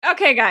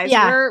Okay, guys,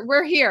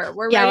 we're here.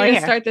 We're Yeah, ready we're to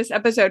here. start this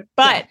episode.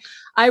 But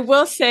I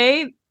will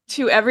say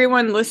to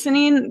everyone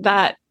listening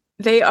that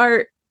they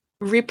are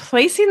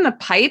replacing the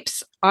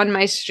pipes on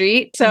my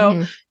street.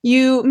 So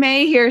you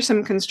may hear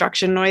some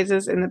construction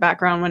noises in the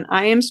background when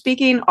I am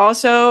speaking.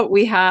 Also,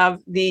 we have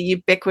the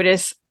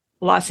ubiquitous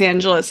Los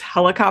Angeles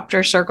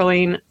helicopter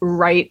circling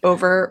right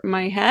over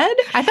my head.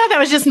 I thought that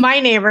was just my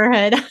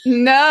neighborhood.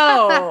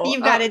 No.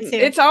 You've got it too.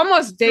 It's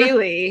almost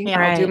daily. Yeah,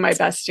 I'll do right. my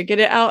best to get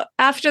it out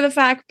after the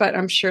fact, but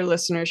I'm sure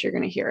listeners, you're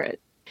going to hear it.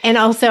 And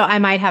also, I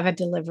might have a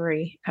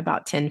delivery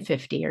about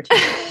 10:50 or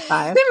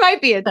 10:55. There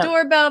might be a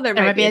doorbell. There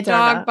might be a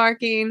dog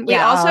barking. We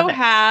also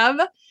have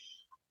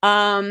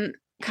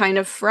kind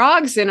of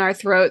frogs in our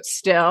throats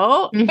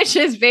still, which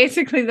is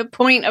basically the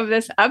point of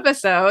this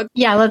episode.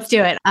 Yeah, let's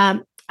do it.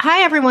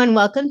 Hi, everyone.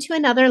 Welcome to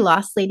another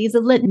Lost Ladies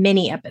of Lit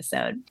mini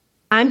episode.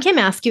 I'm Kim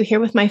Askew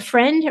here with my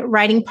friend,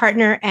 writing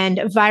partner, and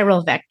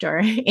viral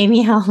vector,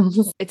 Amy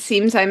Helms. It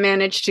seems I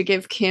managed to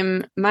give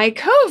Kim my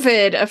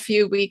COVID a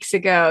few weeks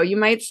ago. You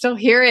might still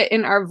hear it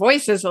in our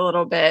voices a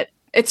little bit.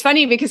 It's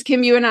funny because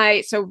Kim, you and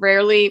I so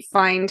rarely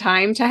find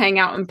time to hang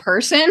out in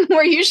person.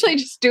 We're usually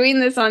just doing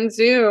this on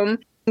Zoom.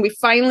 We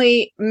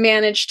finally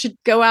managed to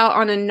go out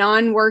on a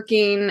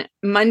non-working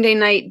Monday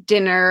night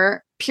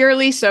dinner,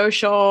 purely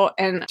social,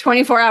 and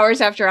 24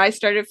 hours after I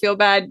started to feel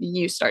bad,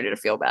 you started to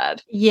feel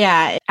bad.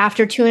 Yeah.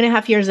 After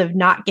 2.5 years of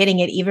not getting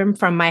it, even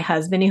from my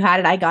husband who had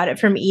it, I got it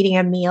from eating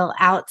a meal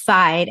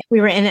outside. We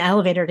were in an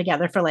elevator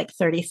together for like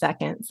 30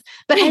 seconds.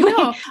 But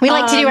anyway, we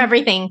like to do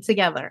everything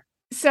together.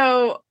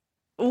 So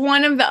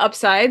one of the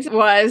upsides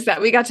was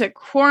that we got to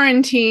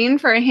quarantine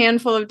for a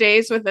handful of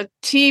days with a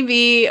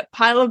TV, a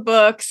pile of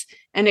books,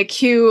 and a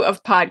queue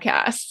of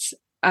podcasts.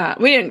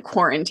 We didn't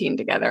quarantine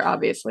together,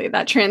 obviously.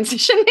 That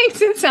transition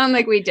makes it sound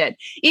like we did,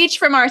 each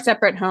from our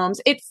separate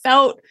homes. It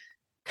felt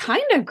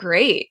kind of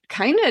great,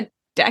 kind of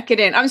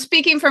decadent. I'm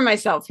speaking for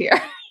myself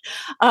here.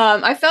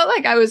 I felt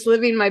like I was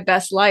living my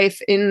best life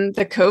in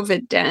the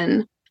COVID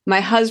den.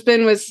 My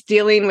husband was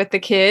dealing with the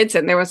kids,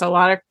 and there was a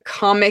lot of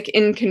comic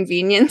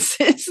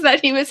inconveniences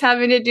that he was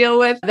having to deal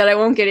with that I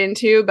won't get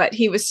into, but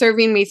he was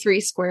serving me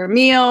 3 square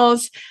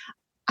meals.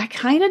 I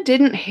kind of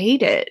didn't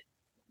hate it.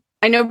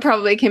 I know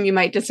probably, Kim, you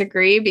might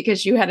disagree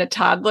because you had a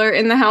toddler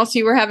in the house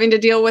you were having to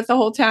deal with the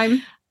whole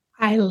time.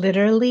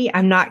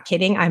 I'm not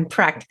kidding. I'm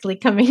practically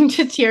coming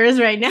to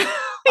tears right now.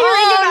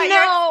 Oh,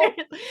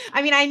 no.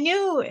 I mean, I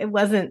knew it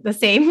wasn't the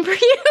same for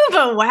you,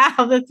 but wow,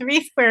 the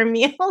 3 square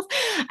meals.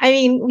 I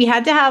mean, we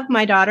had to have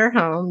my daughter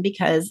home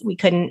because we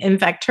couldn't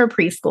infect her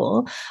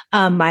preschool.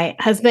 My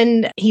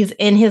husband, he's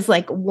in his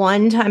like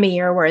one time a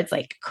year where it's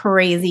like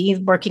crazy. He's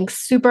working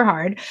super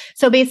hard.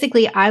 So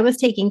basically, I was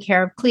taking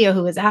care of Cleo,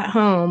 who was at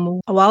home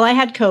while I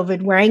had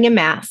COVID, wearing a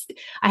mask.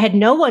 I had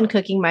no one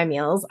cooking my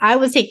meals. I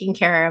was taking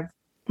care of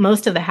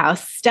most of the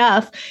house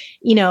stuff.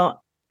 You know,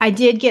 I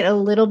did get a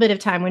little bit of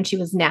time when she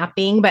was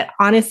napping, but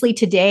honestly,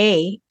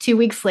 today, 2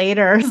 weeks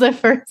later, is the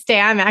first day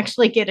I'm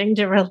actually getting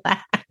to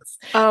relax.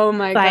 Oh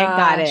my gosh. I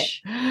got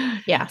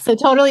it. Yeah. So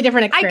totally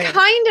different experience. I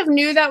kind of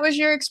knew that was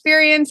your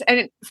experience.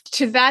 And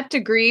to that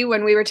degree,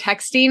 when we were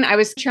texting, I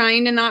was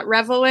trying to not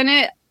revel in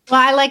it. Well,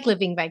 I like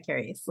living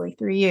vicariously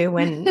through you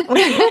when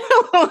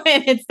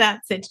it's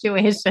that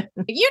situation.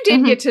 You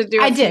did get to do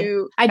I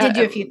did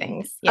do a few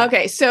things. Yeah.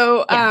 Okay.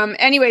 So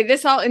anyway,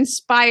 this all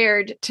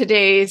inspired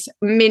today's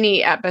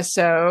mini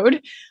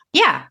episode.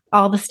 Yeah.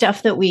 All the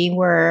stuff that we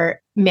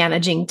were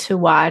managing to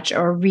watch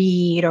or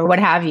read or what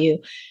have you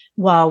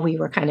while we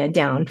were kind of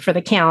down for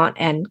the count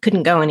and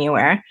couldn't go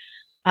anywhere.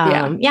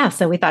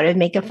 So we thought it'd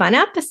make a fun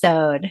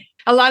episode.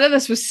 A lot of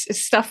this was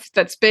stuff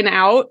that's been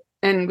out,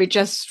 and we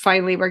just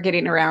finally were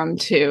getting around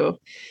to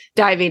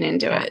diving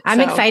into it. I'm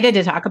excited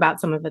to talk about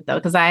some of it, though,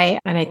 because I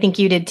think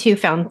you did too,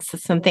 found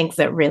some things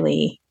that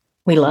really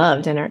we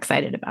loved and are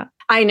excited about.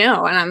 I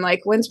know. And I'm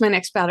like, when's my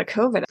next bout of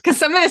COVID? Because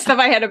some of the stuff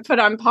I had to put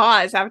on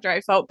pause after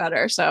I felt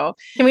better. So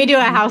can we do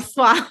a house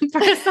swap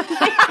or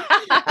something?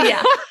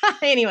 Yeah.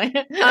 Anyway.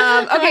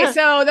 Okay.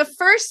 So the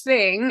first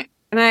thing,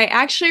 and I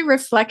actually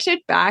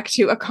reflected back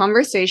to a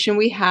conversation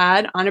we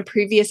had on a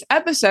previous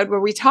episode where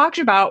we talked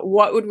about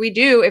what would we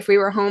do if we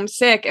were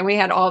homesick and we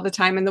had all the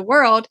time in the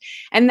world.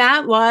 And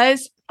that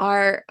was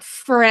our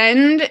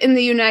friend in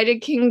the United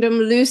Kingdom,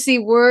 Lucy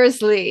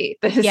Worsley,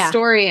 the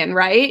historian,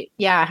 right?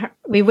 Yeah.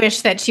 We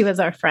wish that she was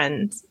our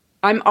friend.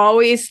 I'm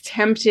always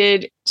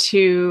tempted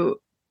to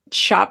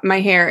chop my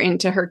hair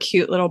into her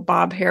cute little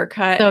bob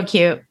haircut. So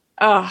cute.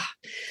 Oh,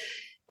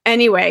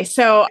 anyway,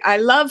 so I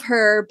love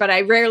her, but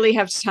I rarely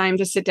have time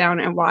to sit down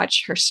and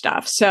watch her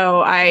stuff.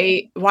 So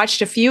I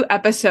watched a few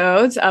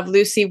episodes of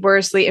Lucy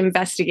Worsley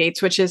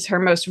Investigates, which is her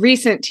most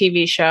recent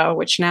TV show,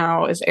 which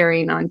now is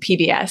airing on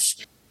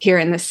PBS here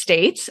in the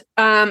States.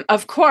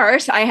 Of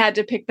course, I had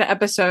to pick the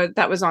episode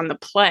that was on the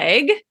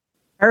plague.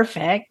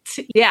 Perfect.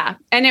 Yeah.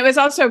 And it was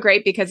also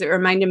great because it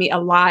reminded me a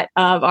lot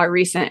of our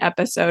recent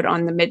episode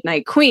on the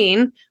Midnight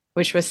Queen,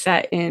 which was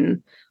set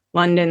in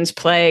London's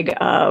plague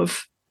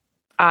of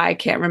I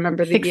can't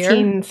remember the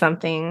 16 year.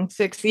 something.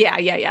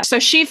 Yeah. So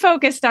she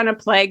focused on a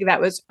plague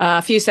that was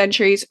a few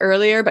centuries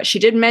earlier, but she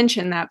did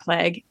mention that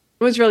plague.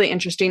 It was really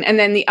interesting. And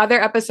then the other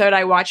episode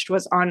I watched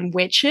was on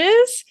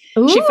witches.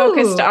 Ooh. She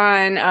focused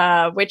on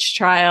a witch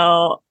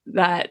trial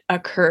that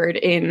occurred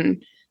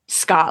in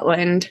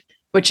Scotland,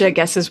 which I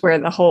guess is where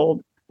the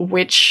whole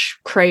witch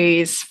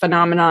craze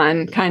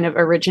phenomenon kind of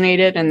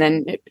originated. And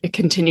then it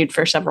continued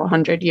for several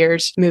hundred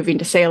years, moving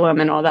to Salem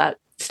and all that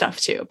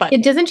stuff too. But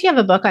doesn't she have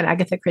a book on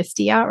Agatha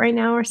Christie out right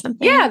now or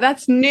something? Yeah,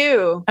 that's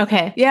new.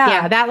 Okay.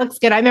 Yeah, that looks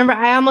good. I remember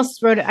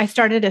I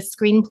started a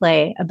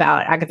screenplay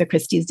about Agatha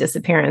Christie's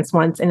disappearance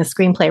once in a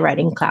screenplay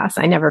writing class.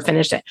 I never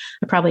finished it.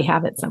 I probably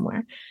have it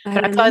somewhere.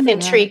 But I was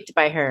intrigued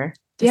by her.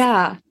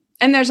 Yeah.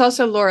 And there's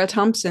also Laura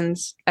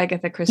Thompson's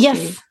Agatha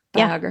Christie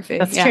biography.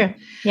 That's true.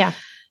 Yeah.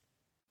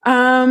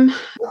 Well,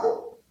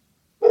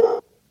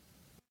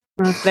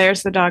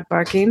 there's the dog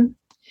barking.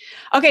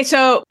 Okay,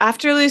 so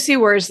after Lucy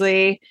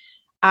Worsley,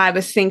 I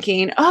was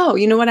thinking,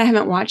 you know what I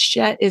haven't watched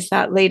yet is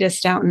that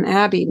latest Downton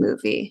Abbey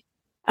movie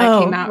that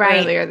came out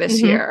earlier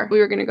this year. We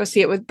were going to go see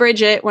it with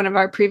Bridget, one of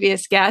our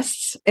previous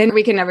guests, and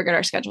we can never get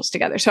our schedules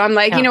together. So I'm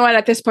like, you know what?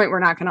 At this point,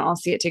 we're not going to all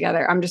see it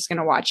together. I'm just going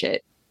to watch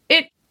it.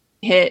 It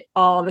hit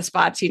all the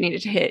spots you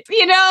needed to hit.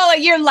 You know,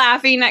 like you're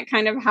laughing at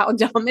kind of how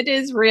dumb it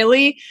is,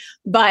 really.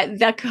 But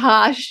the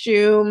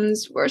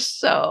costumes were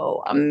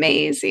so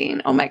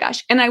amazing. Oh my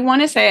gosh. And I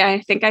want to say,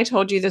 I think I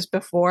told you this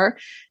before,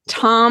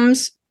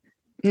 Tom's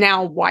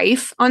now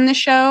wife on the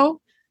show,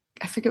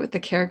 I forget what the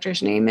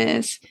character's name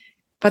is,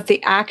 but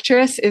the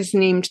actress is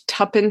named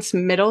Tuppence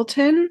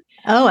Middleton.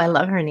 Oh, I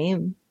love her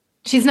name.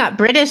 She's not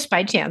British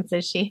by chance,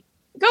 is she?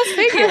 Go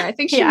figure. I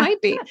think she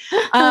might be.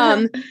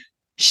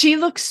 She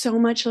looks so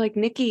much like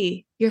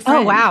Nikki, your friend.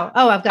 Oh, wow.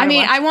 Oh, I've got I'm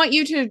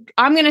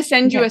going to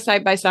send you a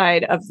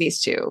side-by-side of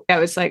these two. I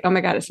was like, oh my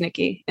God, it's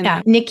Nikki.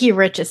 And Nikki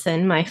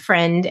Richardson, my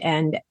friend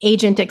and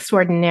agent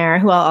extraordinaire,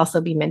 who I'll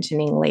also be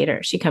mentioning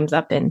later. She comes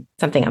up in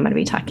something I'm going to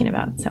be talking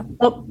about. So,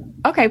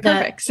 okay,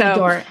 perfect. The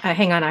door,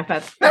 hang on, I've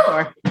got the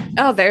door.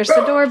 Oh, there's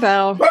the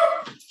doorbell.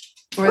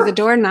 Or the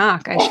door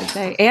knock, I should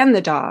say. And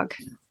the dog.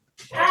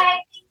 Hi.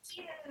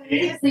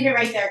 Just leave it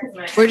right there.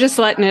 We're just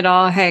letting it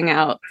all hang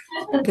out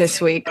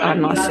this week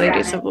on Lost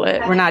Ladies of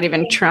Lit. We're not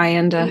even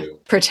trying to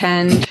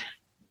pretend.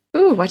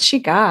 Ooh, what she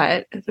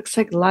got? It looks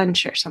like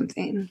lunch or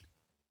something.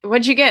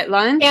 What'd you get?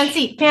 Lunch?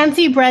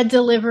 Fancy bread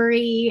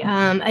delivery,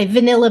 a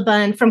vanilla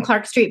bun from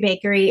Clark Street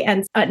Bakery,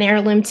 and an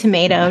heirloom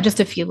tomato. Just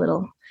a few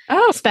little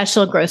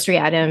special grocery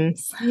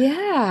items.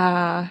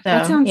 Yeah,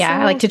 that sounds.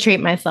 I like to treat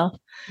myself.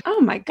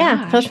 Oh my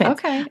gosh. Yeah,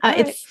 okay.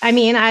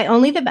 I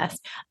only the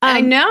best.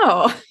 I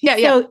know. Yeah.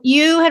 So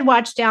you had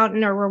watched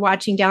Downton or were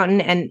watching Downton,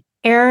 and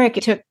Eric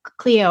took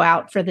Cleo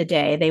out for the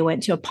day. They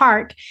went to a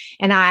park,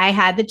 and I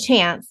had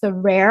the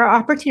rare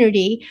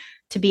opportunity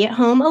to be at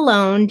home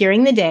alone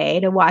during the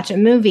day to watch a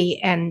movie.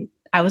 And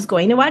I was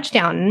going to watch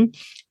Downton,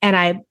 and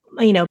I,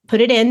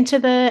 put it into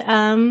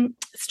the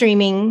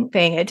streaming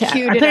thing. I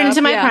put it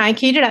into my Prime,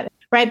 queued it up.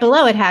 Right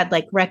below it had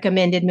like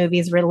recommended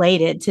movies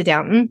related to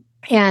Downton.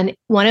 And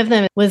one of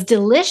them was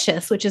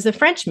Delicious, which is a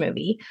French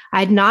movie.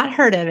 I'd not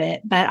heard of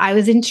it, but I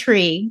was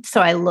intrigued.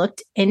 So I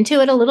looked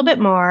into it a little bit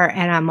more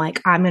and I'm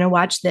like, I'm going to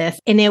watch this.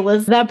 And it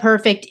was the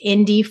perfect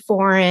indie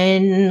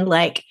foreign,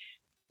 like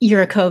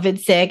you're COVID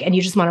sick and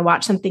you just want to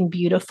watch something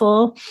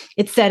beautiful.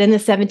 It's set in the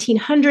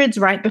 1700s,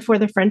 right before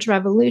the French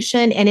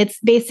Revolution. And it's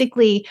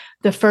basically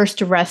the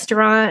first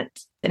restaurant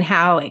and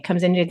how it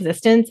comes into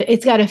existence.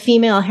 It's got a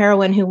female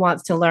heroine who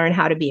wants to learn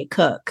how to be a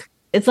cook.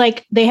 It's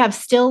like they have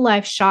still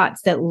life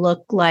shots that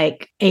look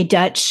like a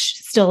Dutch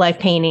still life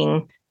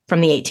painting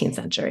from the 18th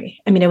century.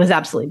 I mean, it was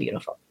absolutely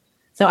beautiful.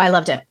 So I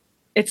loved it.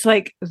 It's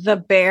like The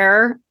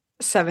Bear,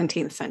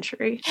 17th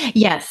century.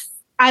 Yes.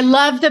 I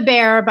love The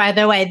Bear, by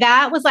the way.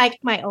 That was like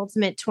my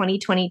ultimate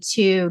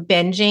 2022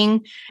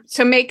 binging.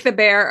 So make The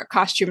Bear a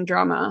costume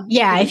drama.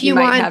 Yeah. If you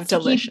want to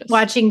keep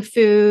watching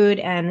food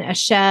and a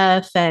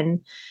chef and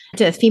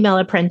a female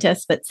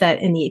apprentice, but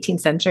set in the 18th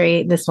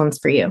century, this one's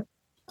for you.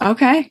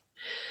 Okay.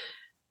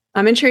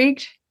 I'm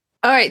intrigued.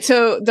 All right.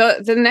 So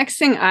the next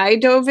thing I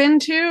dove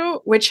into,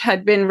 which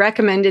had been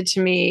recommended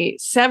to me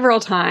several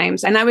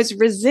times, and I was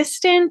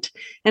resistant,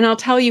 and I'll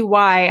tell you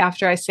why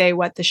after I say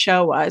what the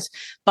show was,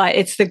 but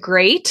it's The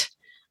Great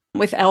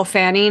with Elle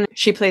Fanning.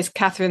 She plays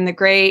Catherine the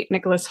Great.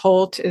 Nicholas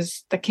Hoult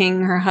is the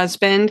king, her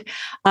husband.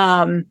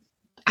 I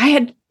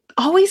had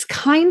always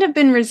kind of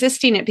been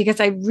resisting it because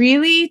I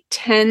really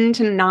tend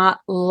to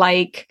not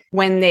like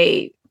when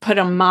they put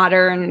a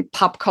modern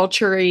pop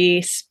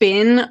culture-y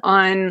spin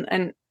on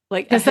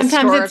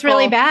sometimes it's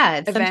really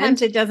bad. Event.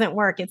 Sometimes it doesn't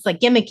work. It's like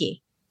gimmicky.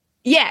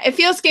 Yeah, it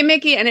feels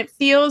gimmicky and it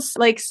feels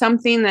like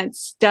something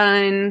that's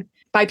done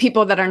by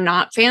people that are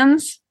not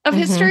fans of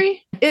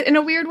history in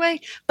a weird way.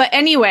 But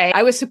anyway,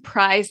 I was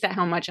surprised at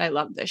how much I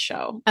love this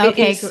show.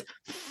 Okay. It is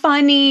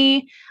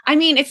funny. I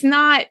mean, it's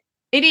not,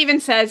 it even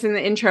says in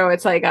the intro,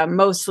 it's like a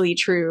mostly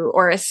true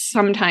or a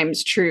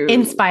sometimes true.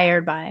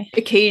 Inspired by.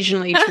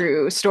 Occasionally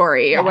true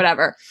story or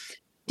whatever.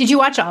 Did you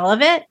watch all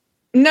of it?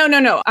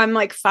 No. I'm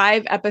like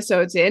 5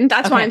 episodes in.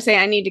 That's why Okay. I'm saying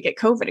I need to get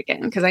COVID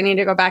again because I need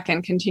to go back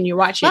and continue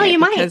watching Well, it you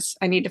might. because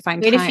I need to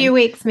find Wait time. a few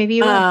weeks, maybe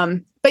you will.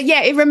 But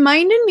yeah, it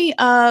reminded me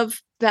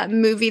of that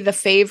movie, The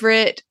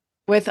Favorite,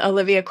 with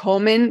Olivia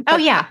Colman. Oh,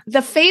 But yeah.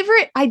 The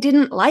Favorite, I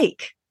didn't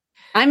like.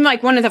 I'm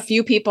like one of the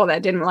few people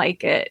that didn't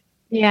like it.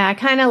 Yeah, I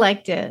kind of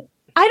liked it.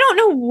 I don't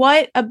know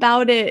what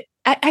about it.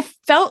 I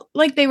felt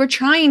like they were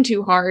trying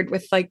too hard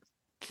with like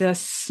the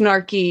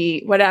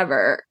snarky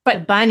whatever. The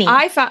But bunny.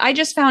 I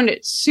just found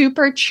it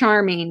super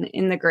charming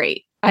in The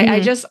Great.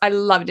 I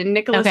loved it.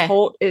 Nicholas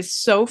Hoult is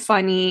so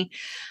funny.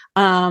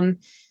 And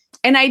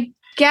I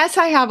guess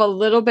I have a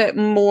little bit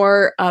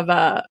more of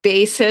a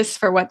basis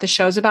for what the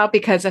show's about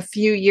because a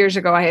few years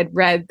ago I had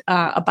read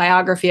a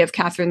biography of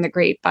Catherine the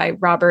Great by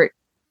Robert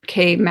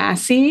K.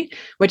 Massey,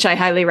 which I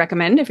highly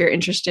recommend if you're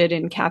interested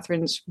in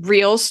Catherine's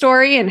real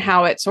story and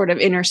how it sort of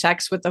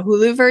intersects with the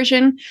Hulu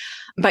version.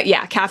 But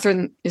yeah,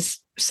 Catherine is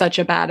such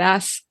a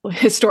badass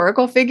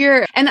historical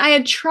figure. And I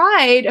had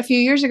tried a few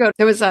years ago,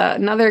 there was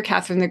another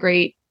Catherine the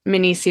Great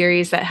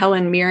miniseries that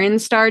Helen Mirren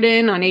starred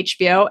in on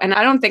HBO. And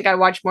I don't think I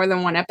watched more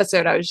than one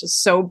episode. I was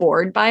just so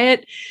bored by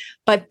it.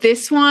 But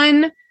this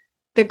one,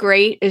 The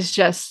Great, is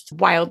just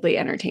wildly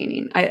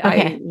entertaining.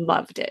 I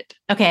loved it.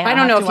 Okay. I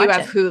don't know if you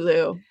have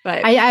Hulu,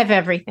 but I have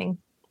everything.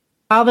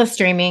 All the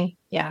streaming.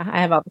 Yeah, I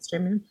have all the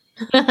streaming.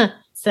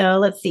 So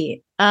let's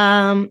see.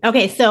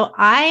 Okay, so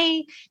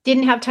I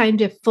didn't have time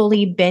to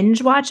fully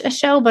binge watch a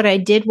show, but I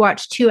did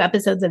watch 2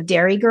 episodes of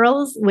Dairy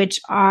Girls, which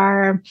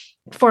are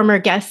former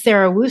guest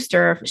Sarah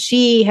Wooster.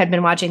 She had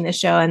been watching the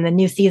show and the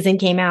new season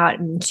came out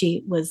and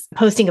she was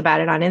posting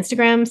about it on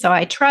Instagram. So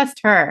I trust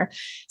her.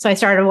 So I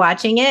started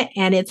watching it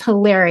and it's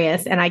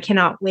hilarious. And I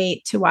cannot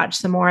wait to watch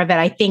some more of it.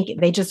 I think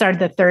they just started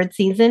the 3rd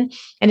season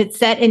and it's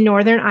set in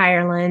Northern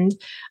Ireland,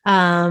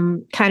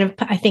 kind of,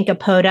 I think, a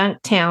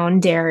podunk town,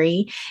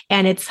 Derry,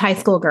 and it's high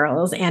school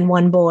girls and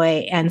one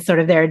boy and sort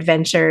of their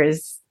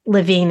adventures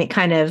living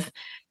kind of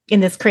in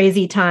this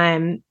crazy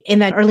time in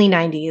the early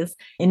 90s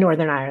in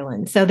Northern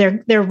Ireland. So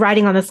they're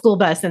riding on the school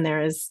bus and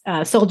there's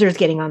soldiers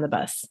getting on the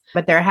bus,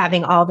 but they're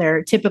having all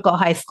their typical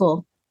high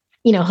school,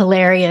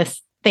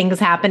 hilarious things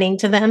happening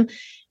to them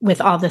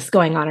with all this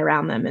going on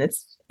around them. And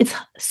it's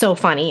so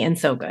funny and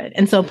so good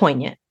and so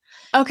poignant.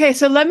 Okay,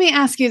 so let me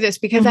ask you this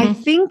because I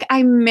think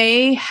I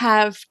may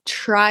have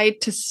tried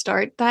to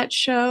start that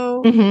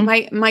show.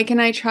 Mike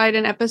and I tried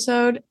an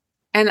episode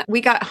and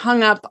we got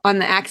hung up on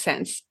the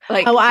accents.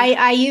 Like,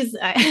 I use.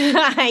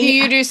 Do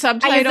you do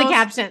subtitles?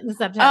 I use the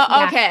subtitles.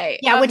 Oh, okay.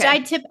 Yeah, which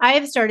I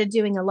have started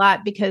doing a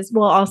lot because,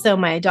 also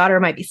my daughter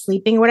might be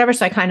sleeping or whatever.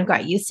 So I kind of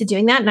got used to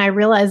doing that. And I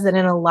realized that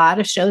in a lot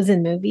of shows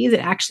and movies, it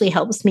actually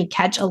helps me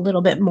catch a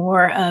little bit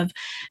more of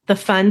the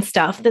fun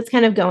stuff that's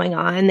kind of going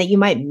on that you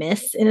might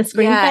miss in a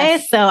screenplay.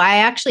 Yes. So I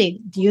actually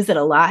use it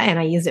a lot and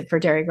I use it for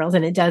Dairy Girls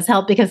and it does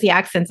help because the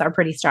accents are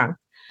pretty strong.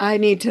 I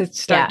need to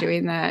start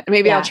doing that.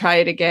 Maybe I'll try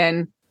it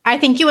again. I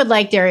think you would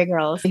like Dairy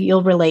Girls.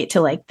 You'll relate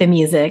to like the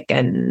music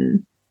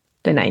and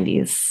the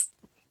 90s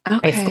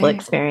high school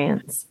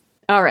experience.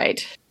 All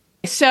right.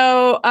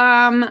 So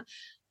I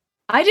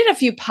did a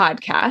few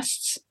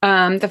podcasts.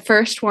 The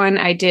first one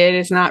I did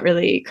is not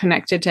really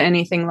connected to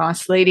anything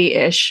Lost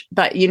Lady-ish,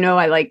 but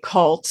I like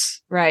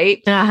cults,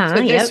 right?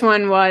 So this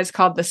one was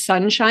called The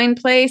Sunshine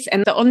Place.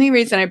 And the only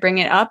reason I bring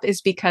it up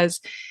is because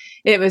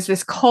it was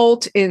this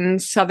cult in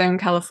Southern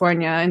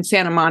California in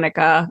Santa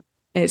Monica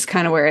is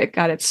kind of where it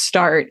got its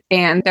start.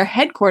 And their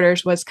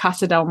headquarters was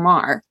Casa del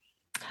Mar.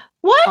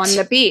 What? On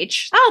the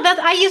beach. Oh,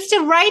 I used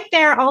to write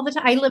there all the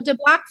time. I lived a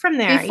block from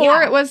there.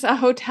 Before it was a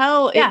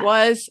hotel, it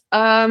was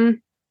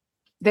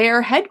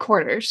their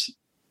headquarters.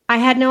 I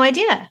had no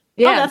idea.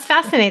 Yeah. Oh, that's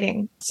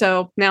fascinating.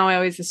 So now I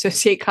always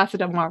associate Casa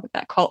del Mar with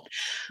that cult.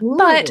 Ooh.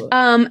 But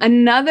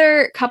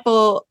another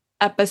couple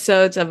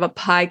episodes of a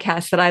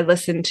podcast that I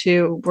listened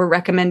to were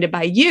recommended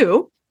by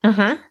you.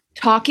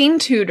 Talking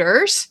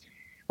Tudors,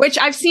 which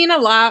I've seen a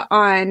lot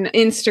on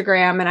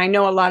Instagram, and I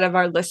know a lot of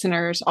our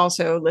listeners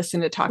also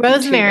listen to Talking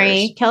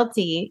Rosemary Tudors.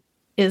 Kelty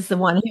is the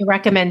one who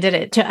recommended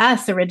it to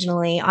us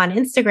originally on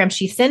Instagram.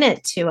 She sent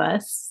it to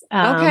us.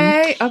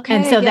 Okay.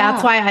 And so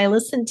that's why I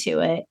listened to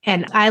it.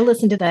 And I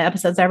listened to the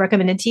episodes I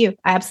recommended to you.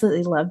 I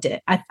absolutely loved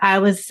it. I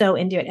was so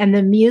into it. And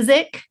the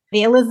music,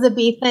 the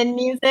Elizabethan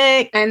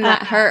music. And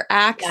her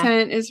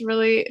accent is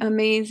really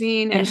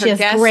amazing. And her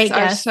guests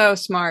are so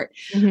smart.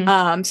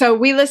 So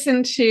we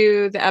listened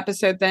to the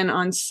episode then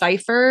on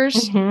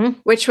ciphers,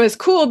 which was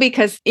cool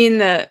because in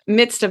the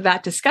midst of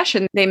that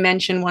discussion, they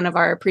mentioned one of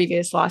our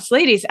previous Lost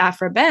Ladies,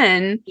 Aphra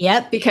Ben,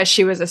 because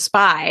she was a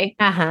spy.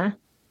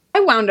 I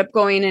wound up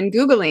going and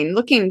Googling,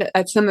 looking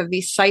at some of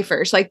these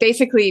ciphers. Like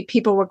basically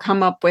people would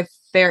come up with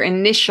their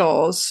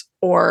initials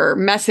or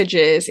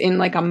messages in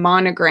like a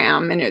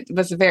monogram. And it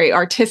was very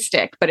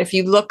artistic. But if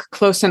you look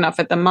close enough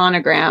at the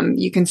monogram,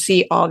 you can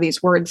see all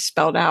these words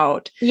spelled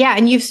out. Yeah.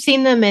 And you've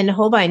seen them in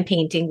Holbein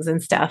paintings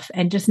and stuff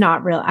and just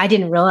not real. I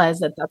didn't realize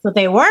that that's what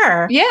they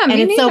were. Yeah. And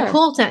it's so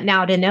cool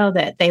now to know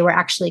that they were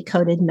actually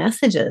coded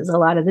messages a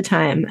lot of the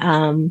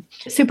time.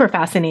 Super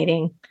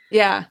fascinating.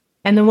 Yeah.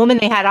 And the woman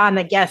they had on,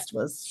 the guest,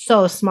 was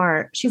so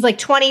smart. She's like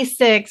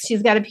 26.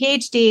 She's got a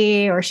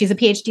PhD, or she's a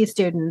PhD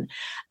student.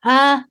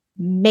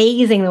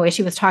 Amazing the way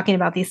she was talking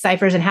about these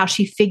ciphers and how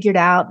she figured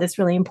out this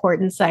really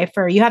important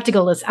cipher. You have to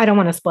go listen. I don't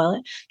want to spoil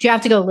it. You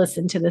have to go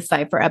listen to the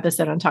cipher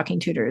episode on Talking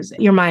Tutors.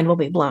 Your mind will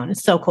be blown.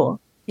 It's so cool.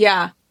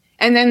 Yeah.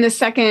 And then the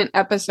second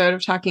episode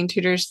of Talking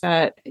Tutors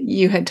that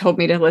you had told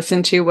me to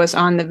listen to was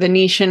on the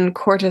Venetian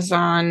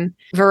courtesan,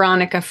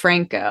 Veronica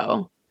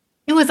Franco.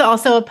 Who was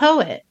also a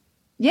poet.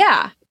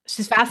 Yeah.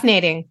 She's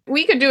fascinating.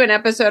 We could do an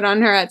episode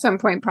on her at some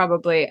point,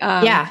 probably.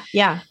 Yeah.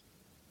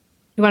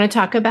 You want to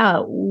talk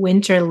about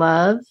Winter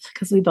Love?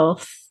 Because we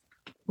both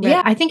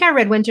read, I think I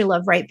read Winter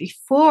Love right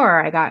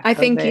before I got COVID. I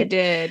think you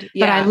did.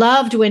 Yeah. But I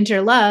loved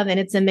Winter Love, and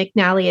it's a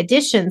McNally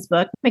Editions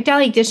book.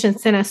 McNally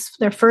Editions sent us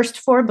their first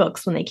 4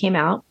 books when they came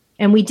out,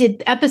 and we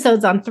did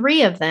episodes on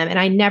 3 of them, and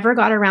I never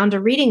got around to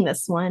reading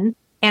this one.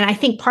 And I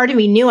think part of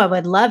me knew I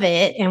would love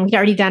it, and we'd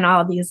already done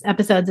all of these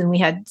episodes, and we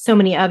had so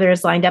many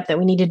others lined up that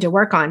we needed to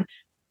work on.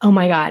 Oh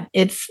my God,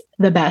 it's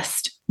the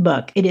best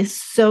book. It is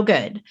so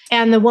good.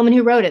 And the woman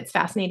who wrote it's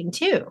fascinating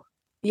too.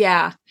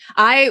 Yeah,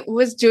 I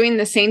was doing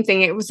the same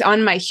thing. It was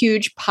on my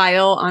huge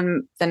pile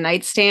on the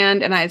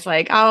nightstand. And I was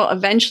like, I'll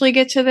eventually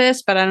get to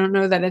this, but I don't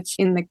know that it's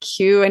in the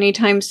queue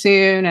anytime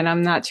soon. And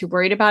I'm not too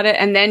worried about it.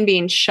 And then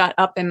being shut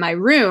up in my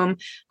room,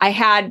 I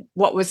had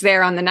what was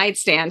there on the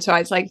nightstand. So I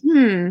was like,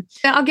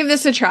 I'll give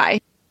this a try.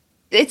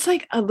 It's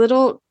like a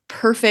little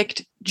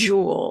perfect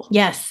jewel.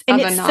 Yes. And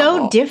it's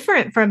so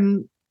different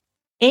from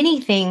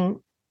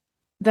anything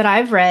that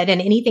I've read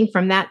and anything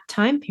from that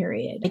time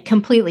period. It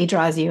completely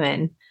draws you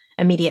in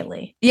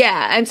immediately.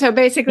 Yeah. And so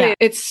basically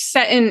it's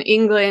set in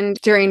England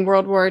during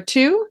World War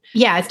II.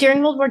 Yeah, it's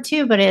during World War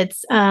II, but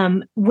it's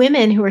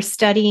women who are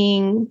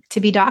studying to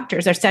be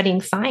doctors, are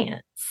studying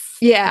science.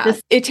 Yeah.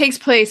 It takes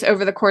place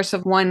over the course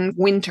of one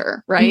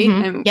winter, right?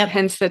 Mm-hmm. And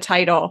hence the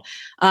title.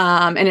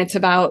 And it's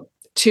about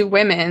 2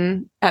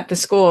 women at the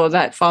school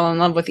that fall in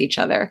love with each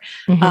other.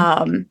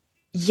 Mm-hmm.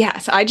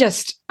 Yes,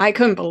 I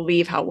couldn't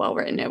believe how well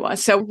written it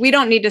was. So we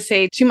don't need to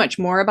say too much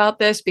more about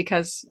this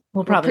because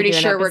we're pretty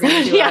sure we're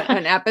going to do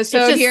an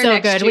episode here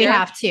next year. We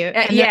have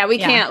to. We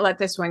can't let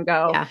this one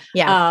go.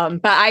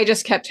 But I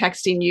just kept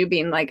texting you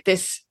being like,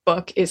 this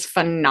book is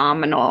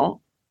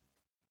phenomenal.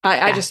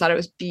 I just thought it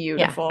was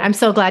beautiful. Yeah. I'm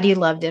so glad you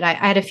loved it. I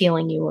had a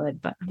feeling you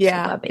would, but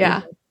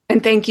yeah.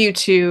 And thank you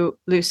to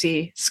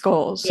Lucy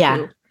Scholes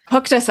who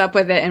hooked us up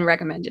with it and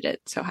recommended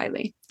it so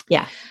highly.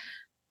 Yeah.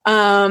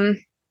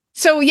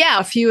 So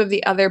a few of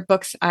the other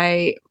books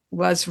I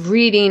was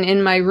reading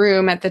in my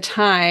room at the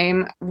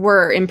time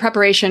were in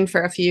preparation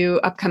for a few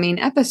upcoming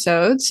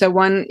episodes. So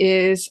one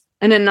is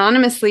an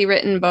anonymously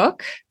written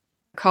book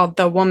called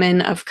The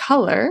Woman of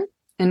Color,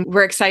 and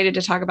we're excited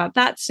to talk about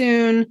that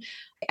soon.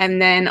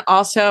 And then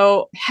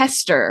also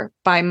Hester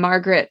by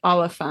Margaret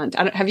Oliphant.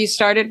 Have you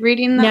started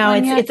reading that?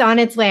 No, it's on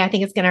its way. I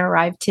think it's going to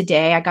arrive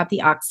today. I got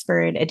the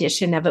Oxford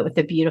edition of it with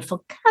a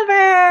beautiful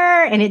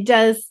cover, and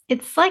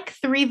it's like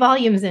 3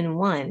 volumes in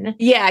one.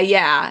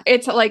 Yeah.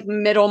 It's like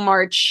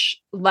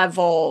Middlemarch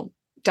level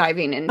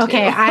diving into.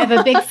 Okay, I have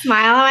a big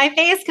smile on my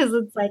face because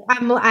it's like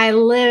I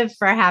live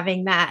for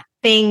having that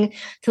thing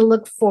to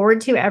look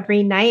forward to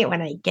every night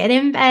when I get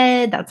in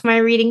bed. That's my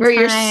reading time. Where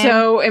you're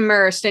so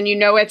immersed and you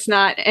know it's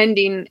not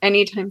ending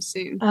anytime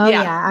soon. Oh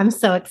yeah, I'm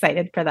so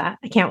excited for that.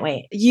 I can't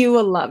wait. You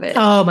will love it.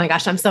 Oh my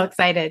gosh, I'm so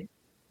excited.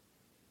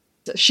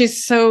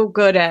 She's so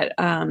good at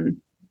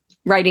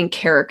writing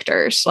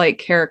characters, like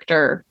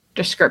character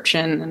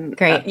description, and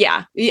great.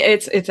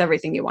 It's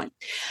everything you want.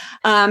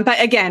 But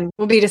again,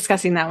 we'll be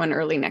discussing that one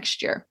early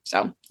next year,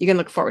 so you can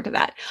look forward to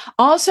that.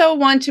 Also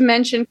want to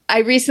mention, I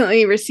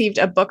recently received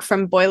a book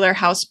from Boiler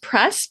House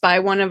Press by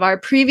one of our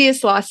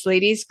previous Lost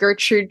Ladies,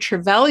 Gertrude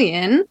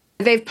Trevelyan.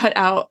 They've put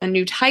out a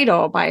new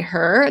title by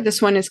her. This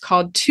one is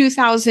called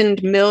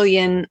 2000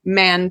 Million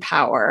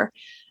Manpower.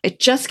 It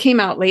just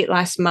came out late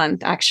last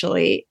month,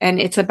 actually,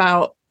 and it's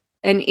about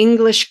an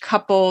English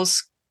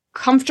couple's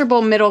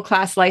comfortable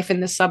middle-class life in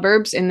the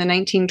suburbs in the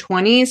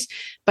 1920s,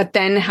 but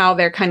then how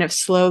they're kind of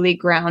slowly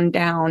ground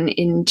down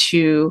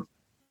into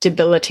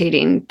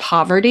debilitating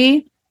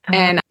poverty. Uh-huh.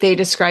 And they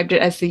described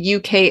it as the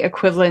UK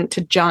equivalent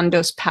to John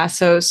Dos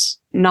Passos'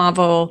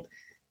 novel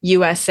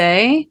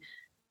USA,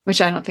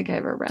 which I don't think I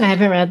ever read. I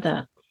haven't read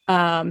that.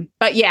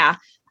 But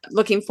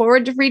looking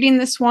forward to reading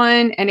this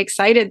one and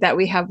excited that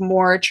we have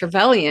more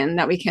Trevelyan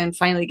that we can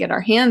finally get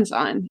our hands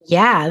on.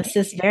 Yeah, this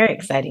is very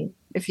exciting.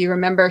 If you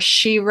remember,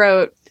 she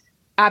wrote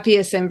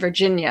Appius in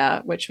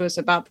Virginia, which was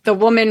about the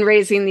woman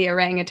raising the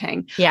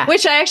orangutan. Yeah.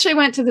 Which I actually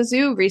went to the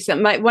zoo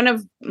recently. One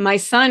of my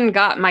son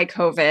got my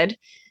COVID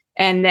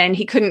and then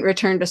he couldn't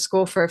return to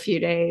school for a few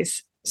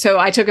days. So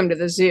I took him to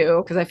the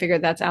zoo because I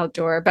figured that's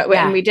outdoor. But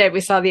when we did, we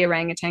saw the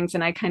orangutans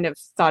and I kind of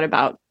thought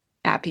about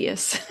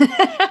Appius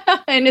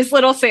in his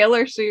little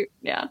sailor suit.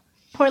 Yeah.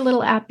 Poor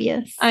little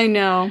Appius. I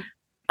know.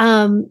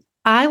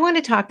 I want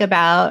to talk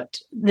about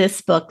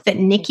this book that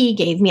Nikki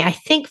gave me, I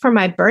think for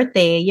my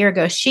birthday a year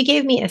ago. She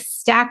gave me a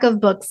stack of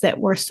books that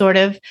were sort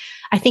of,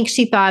 I think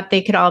she thought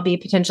they could all be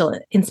potential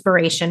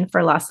inspiration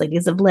for Lost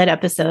Ladies of Lit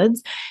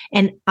episodes.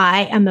 And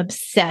I am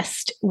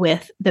obsessed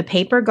with The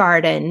Paper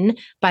Garden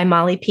by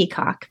Molly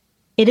Peacock.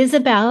 It is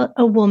about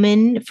a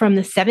woman from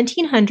the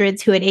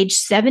 1700s who at age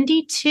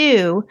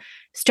 72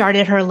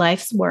 started her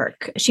life's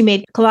work. She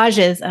made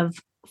collages of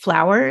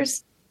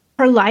flowers.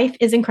 Her life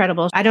is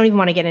incredible. I don't even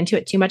want to get into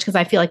it too much because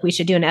I feel like we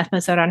should do an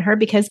episode on her,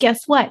 because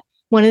guess what?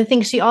 One of the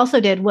things she also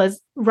did was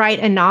write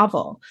a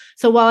novel.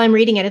 So while I'm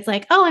reading it, it's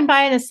like, oh, and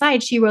by an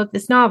aside, she wrote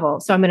this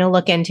novel. So I'm going to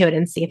look into it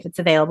and see if it's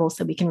available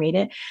so we can read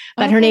it.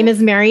 But her name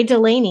is Mary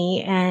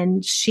Delaney,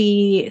 and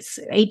she's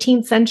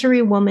 18th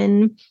century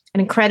woman,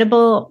 an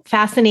incredible,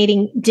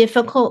 fascinating,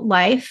 difficult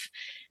life.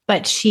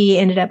 But she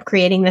ended up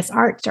creating this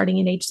art starting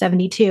at age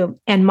 72.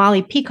 And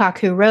Molly Peacock,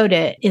 who wrote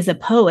it, is a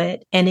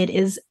poet, and it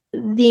is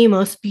the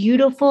most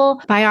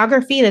beautiful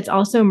biography that's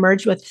also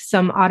merged with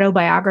some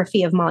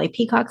autobiography of Molly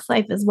Peacock's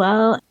life as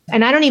well.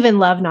 And I don't even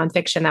love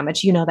nonfiction that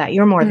much. You know that.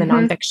 You're more the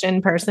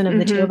nonfiction person of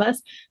the two of us.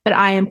 But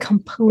I am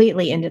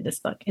completely into this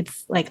book.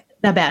 It's like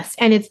the best.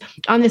 And it's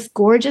on this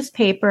gorgeous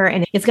paper,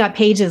 and it's got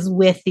pages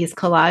with these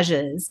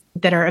collages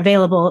that are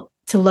available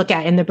to look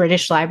at in the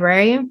British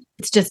Library.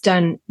 It's just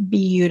done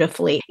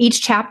beautifully.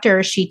 Each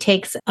chapter, she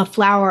takes a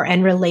flower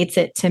and relates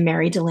it to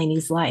Mary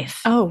Delaney's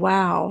life. Oh,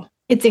 wow.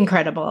 It's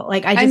incredible.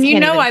 Like I just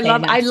and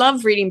I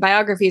love reading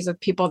biographies of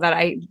people that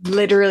I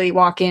literally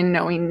walk in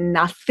knowing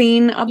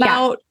nothing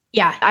about.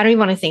 Yeah, I don't even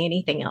want to say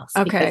anything else.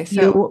 Okay,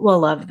 so you will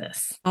love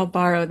this. I'll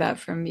borrow that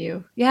from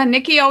you. Yeah,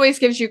 Nikki always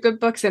gives you good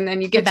books, and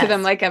then you get to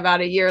them like about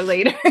a year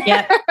later.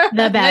 Yeah,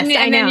 the best.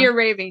 and then you're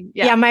raving.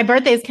 Yeah, my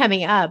birthday's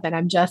coming up, and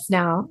I'm just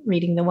now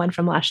reading the one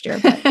from last year.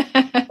 But,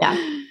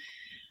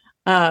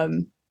 yeah.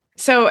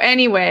 So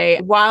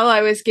anyway, while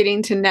I was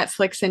getting to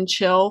Netflix and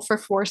chill for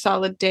 4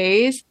 solid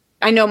days,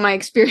 I know my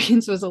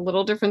experience was a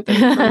little different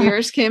than from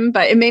yours, Kim,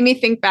 but it made me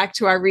think back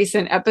to our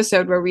recent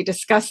episode where we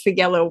discussed the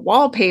yellow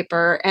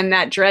wallpaper and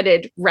that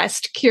dreaded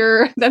rest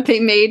cure that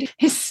they made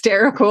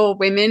hysterical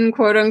women,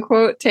 quote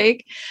unquote,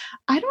 take.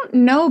 I don't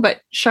know,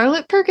 but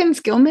Charlotte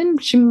Perkins Gilman,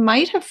 she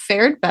might have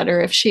fared better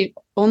if she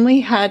only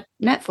had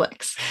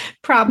Netflix.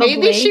 Probably.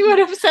 Maybe she would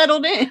have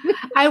settled in.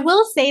 I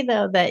will say,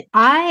 though, that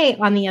I,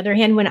 on the other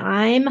hand, when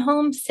I'm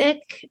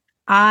homesick,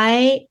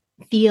 I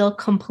feel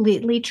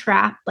completely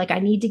trapped. Like I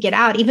need to get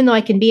out, even though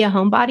I can be a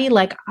homebody.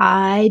 Like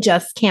I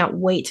just can't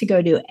wait to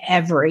go do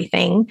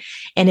everything.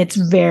 And it's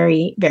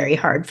very, very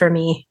hard for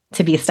me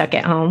to be stuck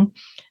at home.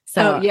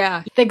 So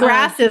the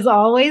grass is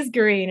always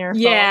greener.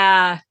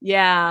 Yeah.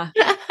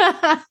 It's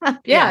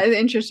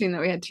interesting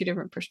that we had two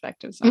different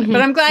perspectives on it.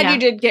 But I'm glad you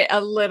did get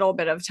a little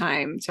bit of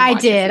time to I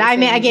did.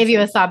 I gave you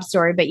a sob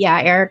story, but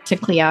yeah, Eric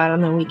took Cleo out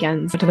on the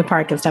weekends to the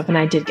park and stuff, and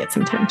I did get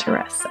some time to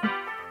rest. So.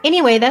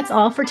 Anyway, that's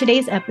all for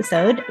today's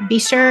episode. Be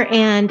sure,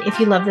 and if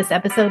you love this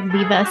episode,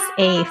 leave us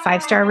a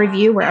 5-star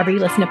review wherever you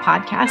listen to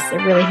podcasts.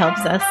 It really helps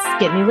us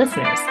get new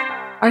listeners.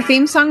 Our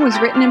theme song was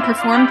written and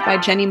performed by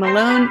Jenny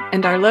Malone,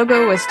 and our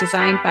logo was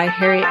designed by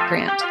Harriet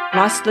Grant.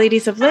 Lost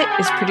Ladies of Lit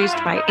is produced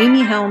by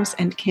Amy Helms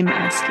and Kim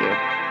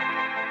Askew.